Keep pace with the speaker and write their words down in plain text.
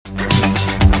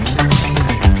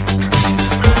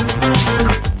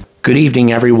Good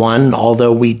evening, everyone.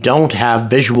 Although we don't have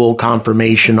visual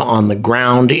confirmation on the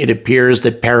ground, it appears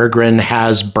that Peregrine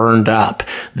has burned up.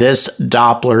 This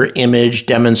Doppler image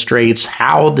demonstrates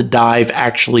how the dive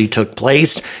actually took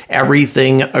place.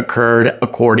 Everything occurred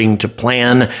according to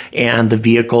plan, and the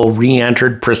vehicle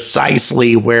re-entered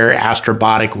precisely where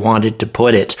Astrobotic wanted to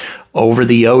put it. Over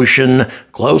the ocean,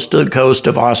 close to the coast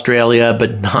of Australia,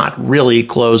 but not really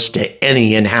close to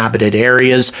any inhabited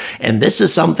areas. And this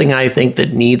is something I think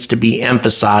that needs to be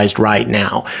emphasized right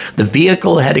now. The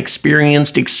vehicle had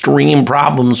experienced extreme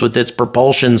problems with its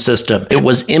propulsion system. It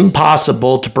was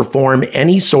impossible to perform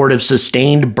any sort of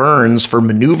sustained burns for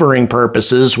maneuvering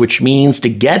purposes, which means to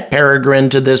get Peregrine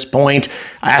to this point,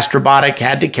 Astrobotic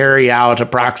had to carry out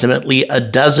approximately a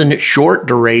dozen short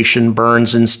duration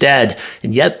burns instead.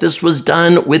 And yet this was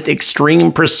done with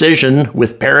extreme precision,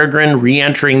 with Peregrine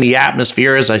re-entering the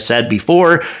atmosphere, as I said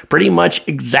before, pretty much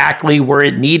exactly where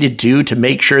it needed to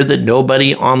make sure that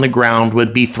nobody on the ground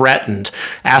would be threatened.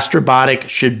 Astrobotic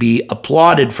should be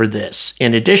applauded for this.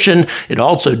 In addition, it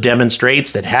also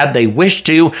demonstrates that had they wished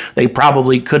to, they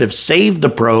probably could have saved the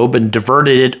probe and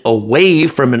diverted it away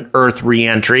from an Earth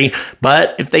re-entry,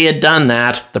 but if they had done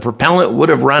that, the propellant would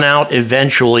have run out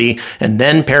eventually, and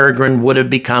then Peregrine would have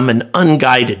become an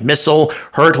unguided missile,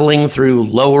 hurtling through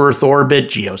low Earth orbit,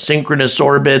 geosynchronous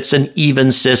orbits, and even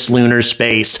cislunar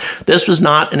space. This was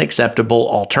not an acceptable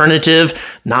alternative,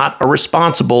 not a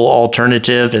responsible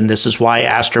alternative, and this is why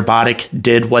Astrobotic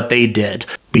did what they did.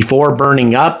 Before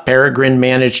burning up, Peregrine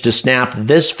managed to snap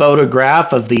this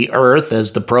photograph of the Earth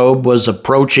as the probe was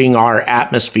approaching our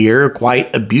atmosphere.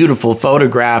 Quite a beautiful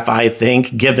photograph, I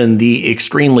think, given the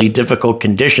extremely difficult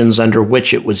conditions under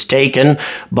which it was taken,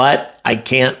 but I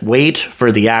can't wait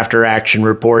for the after-action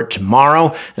report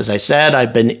tomorrow. As I said,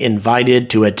 I've been invited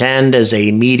to attend as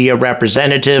a media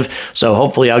representative, so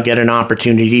hopefully I'll get an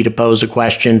opportunity to pose a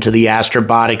question to the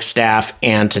Astrobotic staff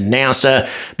and to NASA,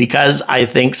 because I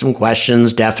think some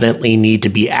questions definitely need to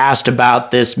be asked about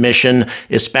this mission,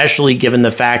 especially given the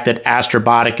fact that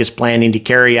Astrobotic is planning to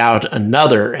carry out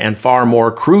another and far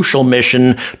more crucial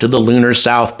mission to the lunar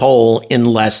South Pole in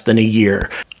less than a year.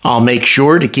 I'll make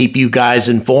sure to keep you guys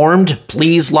informed.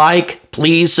 Please like,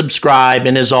 please subscribe,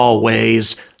 and as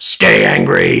always, stay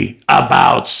angry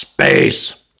about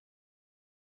space.